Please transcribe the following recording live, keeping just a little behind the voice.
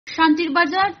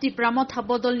Santirbazar TIPRA Motha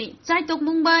Bodolni Chaitok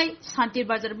Mumbai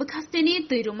Santirbazar Bukasteni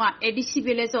Tuiruma ADC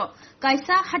Vilezo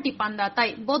Kaisa Hati Panda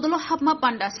Tai Bodolo Hapma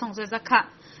Panda Songzakha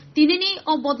Tinini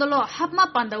O Bodolo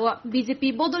Hapma Pandawa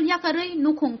BJP Bodol Yakari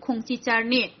Nukung Kungchi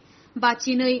Charni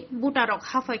Bachinui Butarok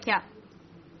Hafakya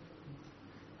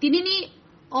Tinini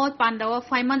O Pandawa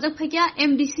Faimanjak Fakya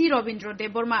MDC Robindro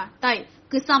Deborma Tai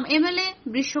Kusam MLA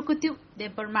Brishokutu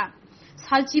Deborma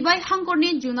Salchibai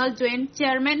Hangkorni Junal Joint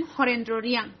Chairman Horendro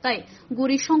Riang Tai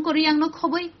Guri Shankar Riang no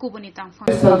Khoboi Kubuni Tangfang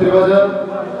Santirbazar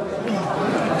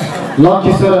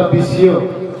Lokisara BCO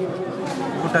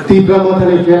TIPRA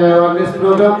Mothani awareness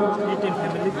program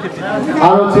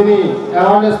Arochini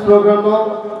awareness program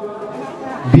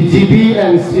BGP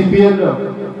and CPN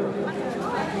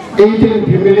 18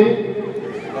 family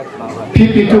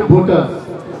 52 voters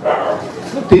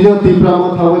Tino TIPRA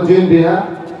Mothawa join there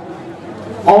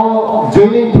all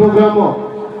joining program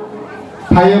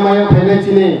Maya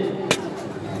Penachini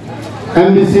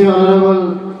MBC Honorable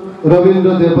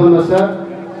Ravindra Devan Sir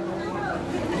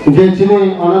Gechini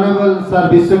Honorable Sir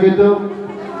Bisogeto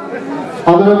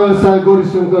Honorable Sir Guri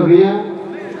Shankar Ria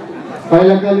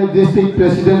Pailakali District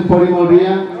President Porimal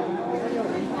Ria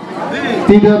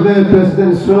TWA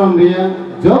President Suram Ria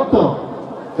Joto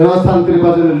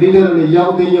Santirbazar leader ni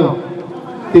Yaudinho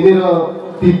Tiniro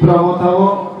TIPRA Mothawa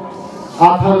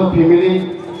 18 family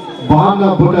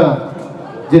 52 voter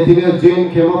jetine join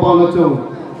khema pauna chung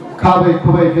khabai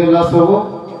khubai ke lasobo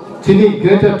chini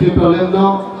greater TIPRA lemno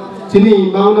chini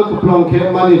mauna kuplong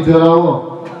khe mani jorao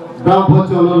brahmo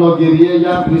chono logiria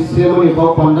ya prisemoni ba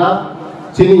panda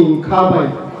chini khabai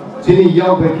chini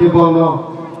yau be ke bono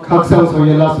khaksang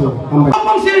soye laso hambai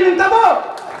bangsi nintabo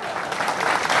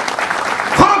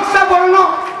khaksa borno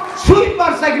sui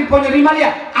par sagri pone rimalia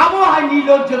abo hani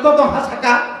lo joto to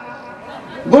hasaka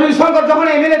Guri Shankar যখন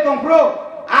MLA তংপ্রো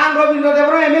আন রবীন্দ্র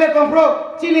দেবর MLA তংপ্রো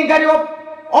চিনি গাড়ি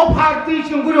offer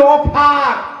তিনগুরি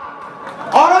offer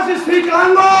অরসি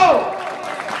শ্রীকলাঙ্গ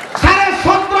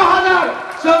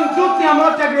 17,500 সংযুক্তি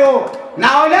আমার চাকরি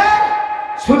না হলে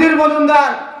সুধীর মজুমদার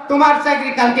তোমার চাকরি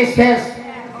কালকে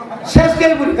শেষ কে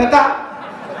বুড়ি কথা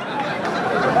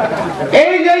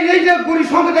এই যে গুরি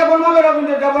শঙ্কর দেববর্মা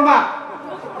রবীন্দ্র দেববর্মা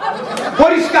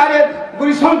পরিষ্কারের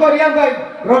গুরি শঙ্কর ইয়া ভাই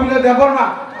রবীন্দ্র দেববর্মা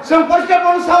संपर्क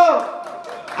पहुंचाओ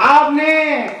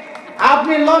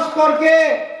आपने लॉस करके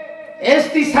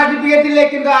एसटी सर्टिफिकेट दिले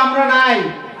किंतु আমরা নাই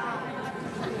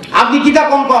আপনি কিটা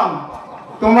কোন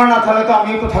তোমরা না থাকলে তো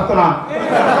আমিও তো থাকতো না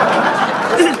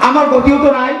আমার গতিও তো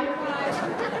নাই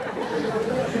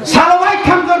সালবাই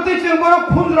খাম করতে বড়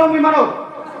খুনরমি মানব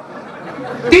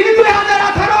তিনি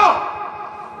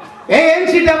 2018 এই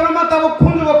এনসি ডেভেলপমেন্ট তাও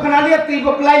খুনব খানালিয়া তিব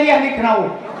প্লাইলিয়া নি খানাও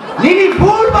নিনি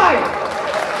ভুল ভাই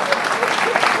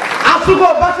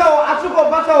Asuko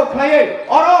basao khaye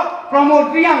oro promote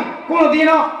riang kono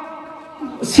dino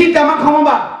sita ma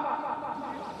khamaba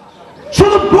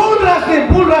শুধু ভুল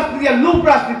রাজনীতি দিয়া লুপ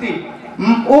রাজনীতি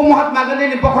ও মহাত্মা গান্ধী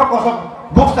নি বখর কসব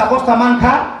বস্তা মান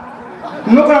খা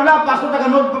নকরালা 500 টাকা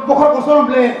নোট বখর কসব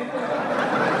বলে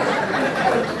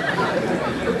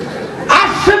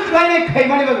আশিক লাইনে খাই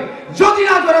মানে যদি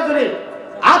না জোরে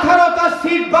 18টা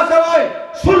সিট বাঁচাও হয়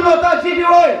 16টা জিডি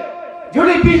হয়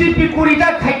যদি বিজেপি 20টা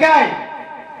খাইকায়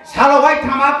সালবাই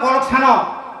থামা করক ছানো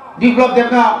বিপ্লব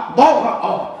দেবনা বহ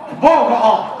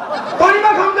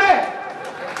তনিমা খামদে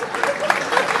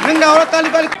নঙ্গা ওরা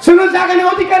তালিবাল শুনো জাগানি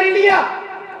অধিকারী লিয়া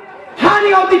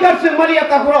হানি অধিকার সে মারিয়া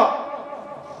তারপর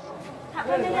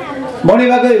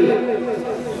বনিবাগে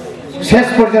শেষ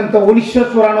পর্যন্ত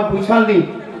 1994 সালে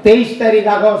 23 তারিখ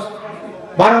আগস্ট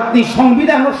ভারতের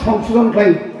সংবিধান সংশোধন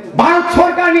করে ভারত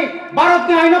সরকার নি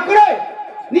ভারতের আইন করে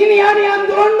নিনিয়ানি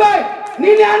আন্দোলন ভাই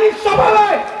নিনিয়ানি সভা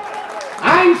ভাই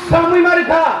আইন সাময়িক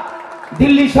মারিখা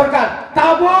দিল্লি সরকার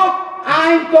তাবো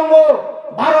আইন তঙ্গ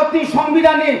ভারতীয়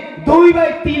সংবিধানে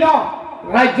 2/3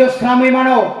 রাজ্য সাময়িক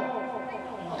মানো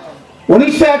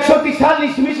 1961 সাল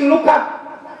নিশমিশন লোকা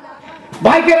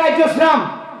ভাইকে রাজ্য শ্রাম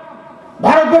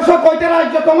ভারতবর্ষ কয়টা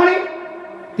রাজ্য তোমারে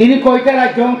তিনি কয়টা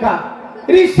রাজ্য অঙ্কা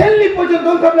রিসেন্টলি পর্যন্ত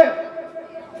অঙ্কলে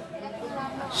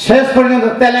শেষ পর্যন্ত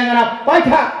তেলেঙ্গানা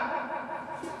পাইথা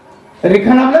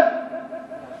রেখানাবলে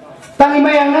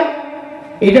তালিমাই আনলে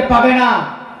এটা পাবে না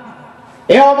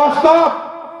এ অবস্থা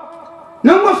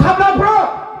নঙ্গো সাবলা প্রো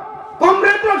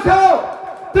কমরেড রসো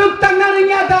তুই তাংনা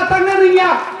রিয়া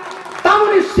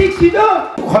তামনি শিক্ষিত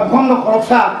খবন্ধ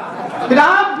খরচা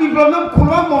বিরাট বিপ্লব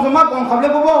খুলবা মজমা গম খাবলে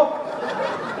ববো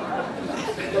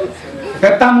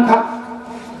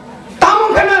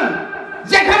তামুখানা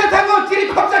যেখানে থাকো চিরি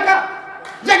খরচাকা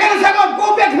যেখানে থাকো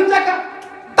গোপে ঘুমজাকা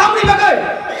তামনি বাগে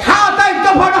খাতাই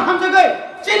দফাটা হামজাগে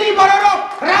চিনি বড়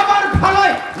রাবার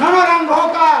ফালয় ননরাং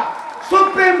হোকা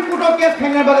সুপ্রিম কোর্ট কেস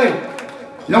খেলনে বাগে बागै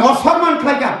नों सम्मान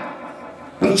खालायगा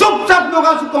चुपचाप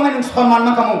नगासु तंगाय नों सम्मान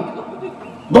मा खामो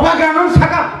बबाग्रा नों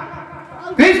साका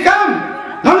प्लिज कम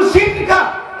नों सिटका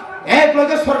एक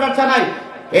लगे सरकार चानाय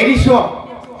एडिसो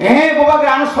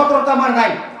बबाग्रा नों 17टा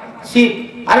मारनाय सिट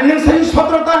आरो नों सानि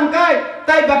 17टा हंकाय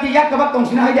ताय बाकी याकबा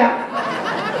तंसिना हायदा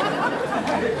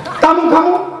तामु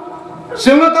खामु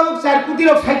जोंनो तामु 4 कोटी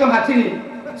रक साइतो हाथिनि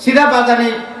सिदा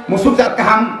बाजारनि मुसुक जात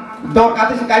गाहाम दर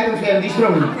काथे गाय दंसे एडिसो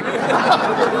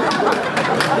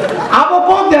आबो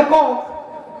बब देखो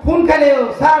फुन खाले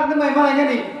सार नों मालाय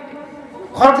नि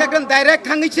खरसेकन डाइरेक्ट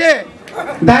थांगैसे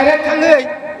डाइरेक्ट थांगै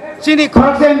सिनि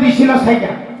खरसे एमबिसिना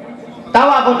साइगा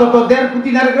तावा गतो तो 1.5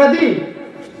 कोटी नारग्रा दी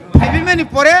 5 मिनिट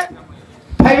परे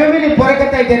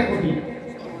कताय 1.5 कोटी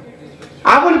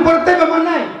आबुल परते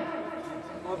बमनाय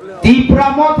टिप्रा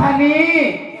मथानि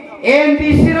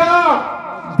एमबिसि रो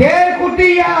 1.5 कोटी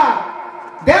या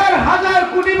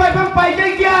 1,500 कोटी बायफां पाइजे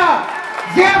गया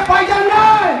जे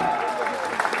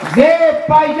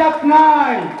पाइजाक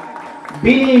नाय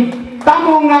बिनि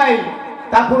तामुंनाय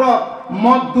तापुरो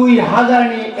मद 2,000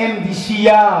 नि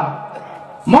एमबिसिया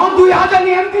मद 2,000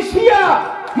 नि एमबिसिया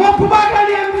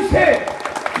मफुबागानि एमबिसि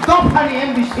दफानि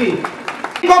एमबिसि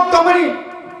कब तमनि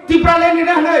टिप्रा लेनि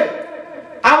रहनै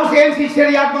आवसे एमसि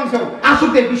सेरिया पंसो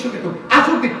आसुते बिसुते तो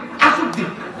आसुते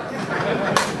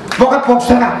बका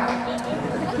पक्सना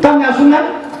तांनि आसुना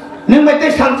नों बायते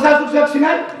सालसा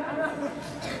सुसखसिनाय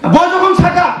बजगम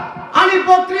साका आनि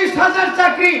 32,000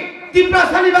 चाकरी टिप्रा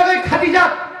सानि बागै खादिजा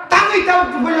तांगै ताव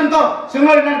पर्यन्त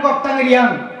जोंनि कब तांगरियां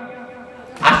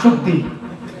आसुति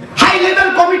high level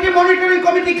committee monitoring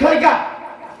committee खालायगा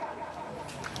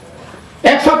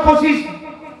 125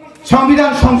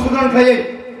 संविधान संशोधन खालाय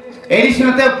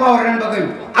एडिशनते पावर रान बागै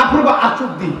आप्रुबा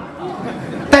आसुति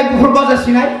ताइ बुफुर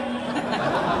बाजासिनाय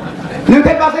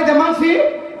नोंथाय बासाय दा मानसि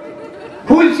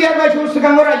हुइल चेयार बाय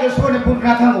सुसगांगो राज्य सभानि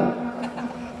बुंना थांगौ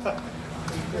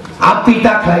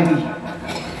आपतिता खालायदि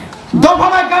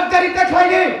दफाबाय गाबदारिता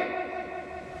खालायदि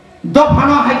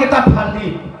दफानो हायकेता फालदि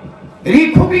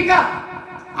रिखुबिका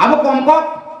आबो कमकक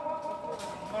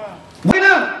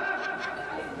बुझिना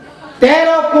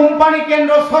 13 কোম্পানি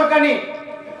কেন্দ্র সরকারি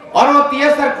or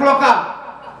TSR ক্লকা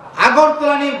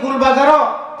আগরতলানি Gulbazar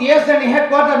TSR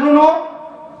headquarter Nuno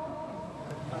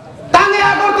তাঙ্গে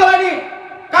আগরতলানি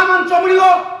কামান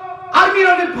চমড়িও आर्मी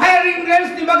रोड फायरिंग रेंज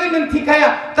नि बागै नों थिखाया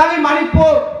तांगे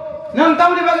मानिकपुर नों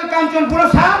तामनि बागै कांचनपुर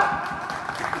सा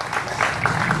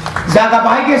जागा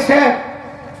बाहायगे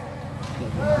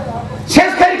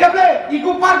शेष खारि काबले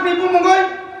इको पार्क नि बुंगै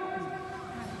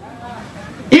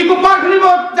इको पार्क नि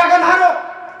बो जागा नारो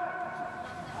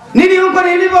निनि उपर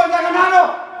नि बो जागा नारो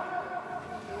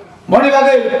बनि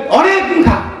बागै अनेक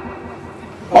दिनखा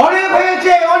अनेक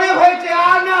হয়েছে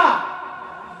আনা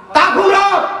তাকুরা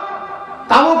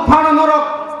तामुक फानो नरक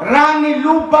रांनि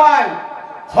लुबाय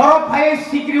हरफाय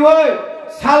सिक्रिवै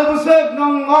सालबुसोक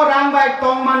नंग रांबाय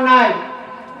तंमाननाय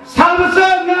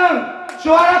सालबुसोक नों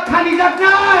सुवारा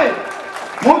खानिजाकनाय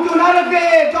मुदुनारके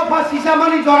जफा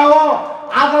सिसामानि जराव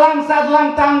आदलां सादलां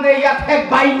तांदे याथेक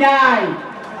बायनाय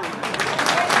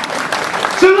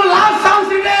जोंनो लास्ट चान्स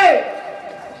रे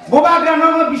बबाग्रा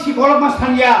नंग बिसि गलमा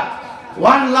Sania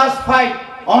one last fight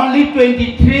only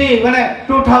 23 माने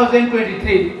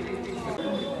 2023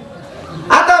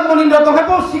 आता मनिंद्र तो है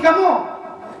बहुत सिकामो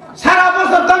सारा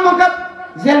बছর तमका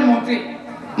जेल मंत्री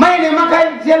मायने माखाय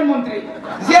जेल मंत्री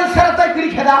जेल सारा तय करी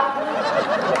खेदा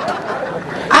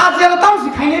आज जेल ताम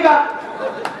सिखाइनेबा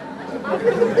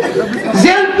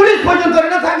जेल पुलिस पर्यন্ত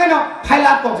रे थांगे न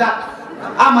फाइला कबजा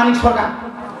आ मानिक सरकार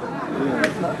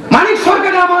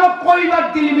आमार कयबार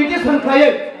डिलिमिटेशन खायो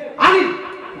आनी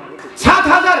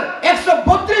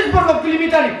 7,132 वर्ग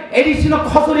किलोमीटर एडिशनल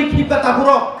खसरी खिपा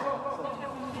तापुरो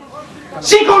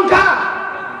सिकनखा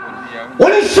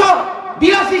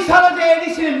 1982 साल जे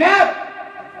एडिशनल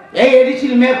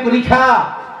मैप परीक्षा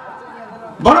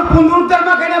बन पुनरुद्धार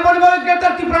माखायना बनि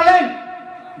ग्रेटर टिप्रा लेन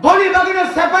बनि बागिनो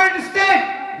सेपारेट स्टेट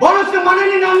बनसे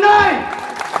माननि नांनाय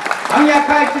आंनि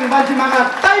आखाय सिं बाजि माना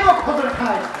ताइबो खबर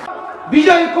खाय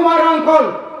विजय कुमार अंकल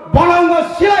बनंग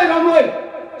सिलाय रमै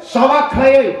सभा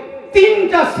खाय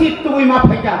 3टा सीट तुई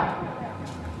माफायका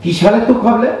किसाले तू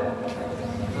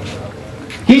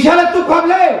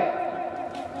खबले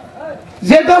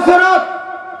जे दशरथ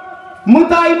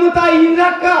मुताई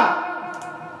इंद्राका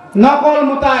नकल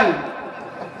मुताई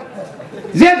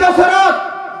जे दशरथ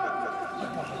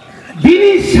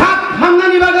बिनि सात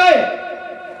हामनानि बागै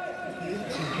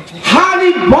हानि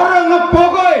बरंग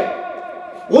पगै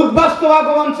उद्बास्तवा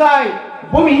गवनसाय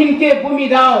भूमिहीनके भूमि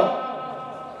दाव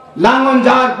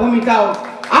लांगनजार भूमि दाव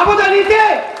आबदानिते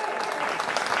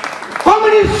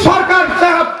कम्युनिस्ट सरकार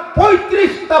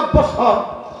 35টা বছর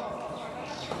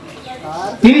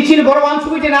তিনি ছিলেন বড়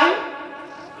অংশবিতে নাই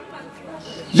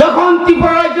যখন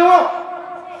ত্রিপুরা রাজ্য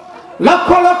লক্ষ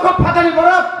লক্ষ ফাটানি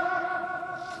বরফ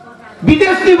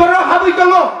বিদেশি বড় হাবি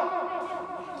দङ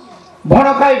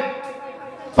ভরকাই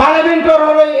পার্লামেন্টর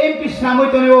হলো এমপি নামই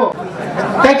তো নেব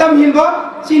তাইতাম হিনব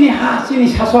চিনি হা চিনি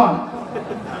শাসন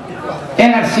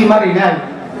এনআরসি মারি নাই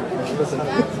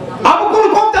আবু কোন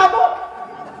কম যাবো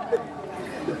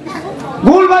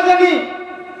ভুল বাজানি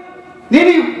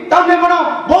নিনি তামনে বড়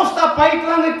বস্তা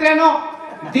পাইকলানে ট্রেন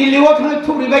দিল্লিও থানে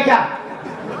থুরি বাইকা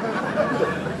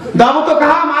দাবো তো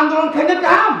কাহাম আন্দোলন খেনে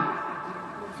কাহাম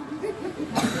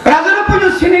রাজারা পুজো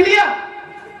সিনিলিয়া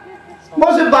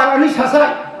বসে বারানি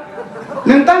সাসায়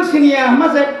नोंथां सिनिया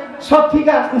मासे सब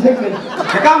थिगा नसेखे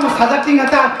काम साजा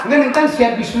टिंगाता नोंथां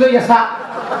सेट बिसुलो यासा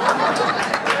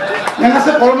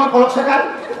नोंहासो कलमा कलक साकार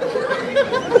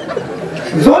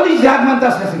जलि जाग मानता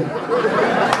सासे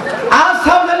आ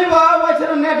सावजानि बा वाइसर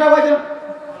नेटा वाइसर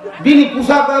बिनि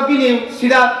पुसाक बिनि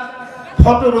सिदा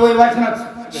फटो रोय वाइसना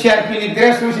शेयर बिनि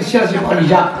ड्रेस रोय शेयर से फलि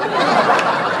जा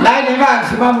नाय नेमा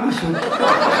सिमा मुदिसु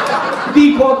बि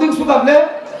कोटिं सुगाबले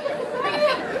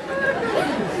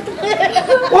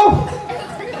Oh,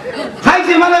 hai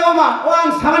je malai oma,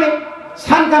 orang samane,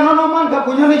 sanka nono manka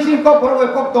punyoni sih kok perlu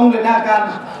kok tong lenakan.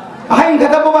 Hai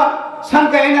kata bawa,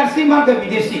 sanka energi manka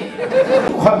bidesi.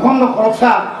 Khom no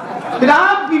korupsa.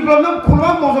 Tidak problem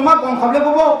kurang mozoma kongkable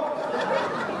bawa.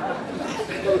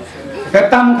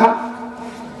 Ketam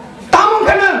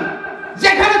kanan,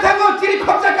 jangan thago ciri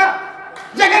khorjaka,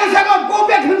 jangan thago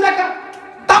gobek hunjaka.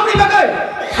 Tamri bagai,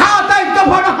 hatai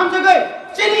tofana hamjagai.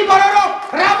 চিনি বড়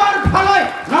rubber ফালাই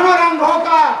ননরাং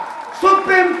হকা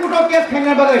supreme court case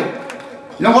খেনে বাগে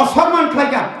নগ সম্মান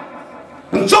খাইকা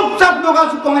চুপচাপ নগা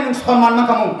সুতঙ্গাই নং সম্মান না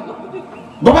কামু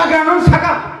বাবা গ্রানন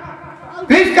সাকা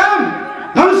প্লিজ কাম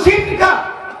নন সিটকা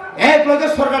এক লগে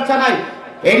সরকার চানাই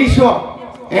এডিশো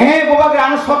বাবা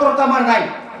গ্রান 17টা মার নাই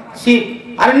সিট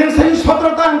আর নং সাইন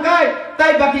 17টা আনকাই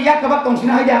তাই বাকি ইয়াকবা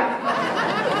কমসিনা হাইয়া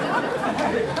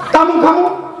তামু খামু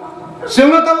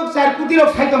जोंनो ताबुक 4 कोटी लोग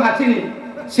साइतो हाथिनि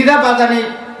सिदा बाजानि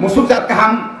मुसुक जात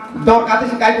काहाम दर काते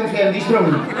से काई तुसे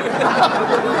दिसरोमि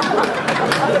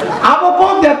आबो को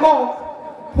देखो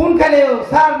फोन खाले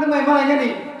सार नमाय मालाय नि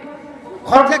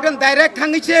खरसेकन डाइरेक्ट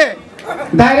थांगिसे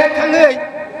डाइरेक्ट थांगै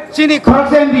चिनि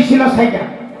खरसे बिसिनो साइगा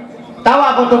तावा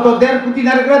गतो तो 1.5 कोटी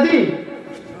नारग्रा दि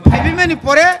 5 मिनिट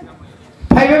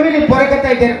परे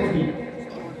कताय 1.5 कोटी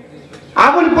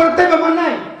आबोनि परते बेमान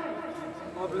नाय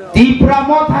TIPRA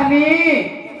Mothani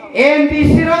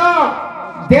MDC रो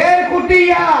 1.5 कोटी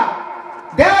या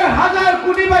 1,500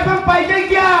 कोटी बाइफां पाइजे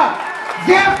क्या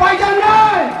जे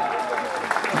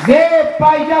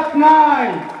पाइजाक नाय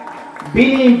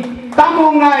बिनि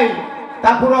तामुं नाय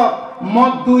तापुरो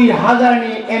मत 2,000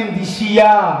 नि MDC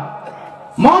या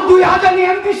मत 2,000 नि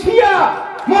MDC या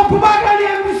मपुबागा नि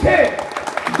MDC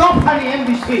दफानि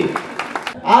MDC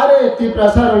अरे TIPRA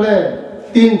सारले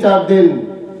 3-4 दिन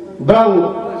brown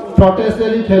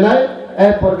protesteli khenai e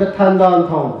porge thandan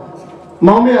thong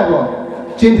maumi abo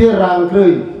chinthe rang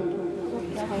krui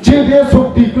chinthe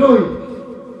sukti krui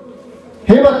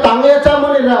heba tangya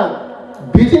chamani rang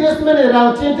businessman rang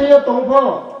chinthe yo tongpho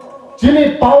chini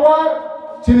power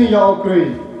chini yo krui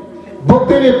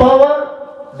bokti power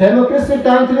democracy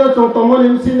country yo tomon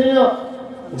imsini yo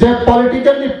je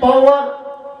politically power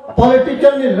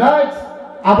politically rights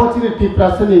abo chini TIPRA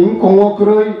sani kongo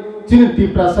krui chini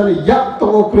TIPRA sani yak to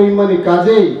krui mani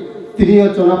kaje tiriyo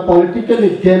chona politically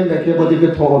game dekhe bodike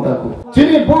thongota ku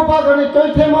chini boba gani toy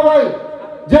themabai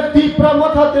je TIPRA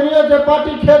motha tiriyo je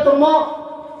party khetumo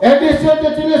ADC je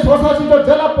chini society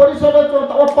jela porishod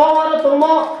chona o power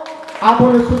tumo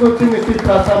abone sudo chini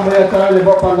TIPRA samaya tarale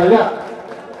bopandaya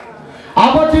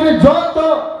abo chini joto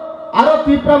aro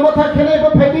TIPRA motha khenai bo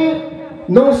phedi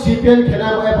no CPN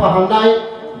khenai bo eba hanai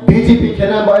BJP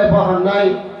khenai bo eba hanai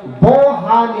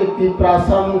bohani TIPRA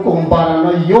sam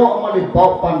kumbarana yo mani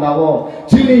bop pandawo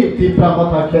chini TIPRA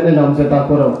motha khene namjeta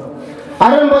koro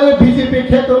aran boy BJP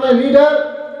khetona leader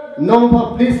nomba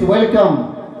please welcome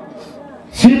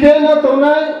sidena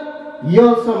tonai you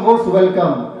also most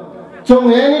welcome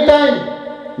chong anytime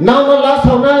now no last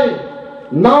saunai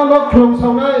now no khlum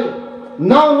saunai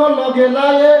now no loge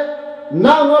laye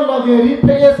now no loge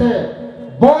replace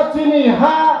bo chini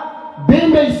ha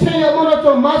bimbe se amono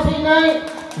to masi nai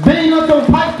beino to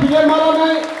 5 kilo mala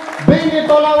nai beine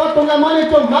tolawa to na mani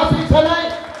to masi chalai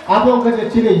abo ke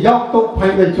chini yak to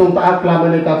phaime chung ta akla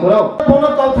mane ta koro bono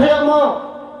to thaya mo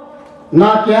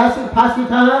na kyasi phasi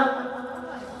tha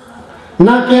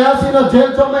na kyasi no jail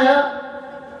chomaya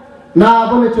na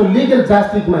abone cho legal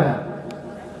justice maya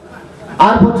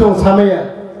ar bo chung samaya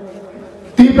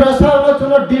TIPRA sar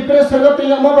no depression to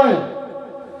yamabai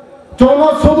चौनो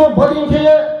सुदो भरिं के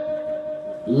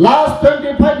last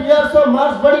 25 years of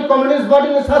marks बड़ी communist बड़ी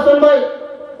ने शासन में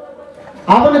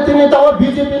आपने तिनी तावा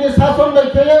बीजेपी ने शासन में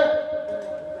के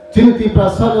चिंती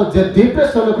प्रसन्न जे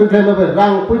डिप्रेशन को गले में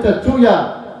रांग पुचा चुया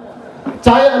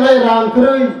चाय अनै रांग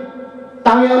करई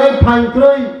तांग अनै फाइन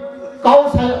करई काउ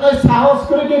साय अनै साहस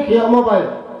करे के खेमा बाय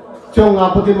चोंग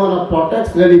आपति मन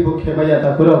प्रोटेक्ट रेडी को खेबाया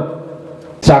ता करो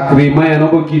चाकरी माया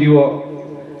नो किरिवो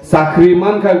चाकरी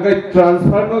मान का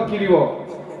ट्रांसफर नो किरिवो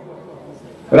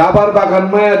राबार बागान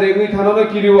माया देगै थानो नो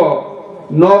किरिवो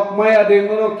नक माया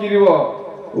देगनो नो किरिवो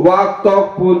वाक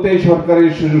तक पुते सरकारी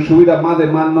सुजुग सुविधा मादे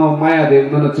माननो माया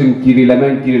देगनो चिं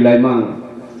किरिलायमां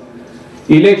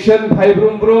इलेक्शन फाइ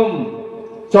ब्रुम ब्रुम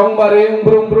चंबारे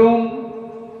ब्रुम ब्रुम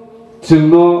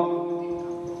चिंनो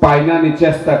पाइनानि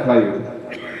चेष्टा खायो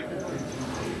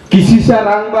किसिसा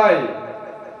रांबाय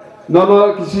ननो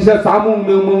किसिसा सामुं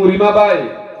नोमुं रिमाबाय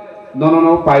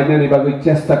ननो पाइनानि बागै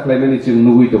चेष्टा खालायनानि चिं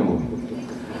नुगै दङ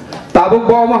ताबो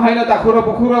बम हायना दाखुरा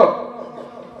बुखुरा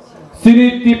सिनि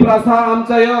तिप्रासा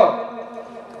आमचायो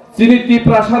सिनि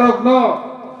तिप्रासारक न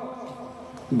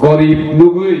गरीब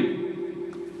नुगै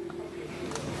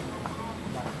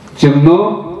जोंनो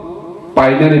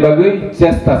पाइनानि बागै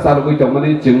चेष्टा चालुगै दं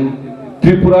माने जों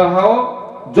त्रिपुरा हाव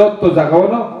जत्त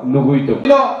जागावनो नुगै दं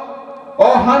ओ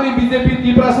हानि बीजेपी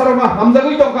तिप्रासारक मा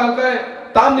हामजागै दं कालकै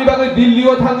तामनि बागै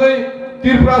दिल्लीयाव थांगै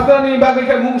त्रिपुरासानि बागै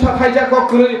के मुंसा थाइजा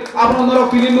कक्रै आपनो नरक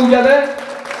पिनि नुया दे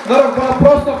नरक बना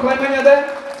प्रश्न खालामनाया दे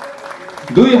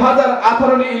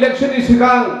 2018 नि इलेक्शन नि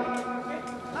सिगां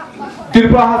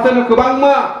त्रिपुरा हासनो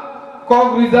गोबांमा कक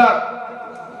रिजार्भ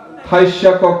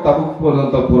थाइसा कक ताबुक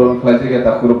पर्यन्त पुरन खालायजे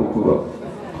ताकुरो बुकुरो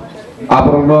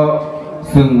आबरनो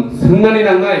जों सोंनानै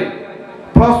नांनाय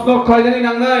प्रश्न खालायनानै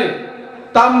नांनाय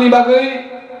तामनि बागै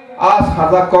आ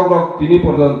साजा कक रक दिनि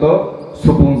पर्यन्त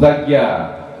सुफुंजागिया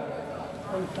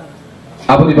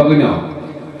आबनि बागै न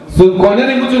जों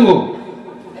कोइनानै मुजुंगो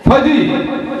फायदि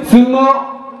जोंनो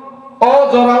ओ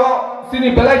जराव सिनि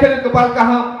बेलायखेनि कपाल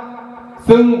काहा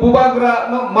जों बुबाग्रा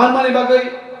न मानमानि बागै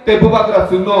ते बुबाग्रा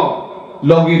जोंनो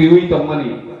लगिरिउइ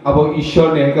दंमानि आबो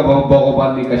ईश्वर ने हेका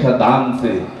भगवान नि कैसा दान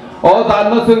से ओ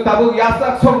दान जों ताबो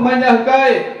यासाक सकमाइना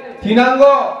हकाय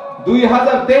थिनांगो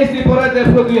 2023 नि परे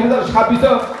देफो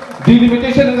 2026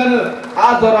 डिलिमिटेशन गानो आ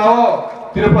जराव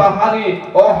त्रिपुरा हानि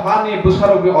ओ हानि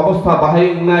बुसारनि अवस्था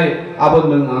बाहायनाय आबो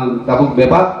नों ताबो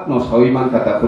बेबाद न सयमान काटा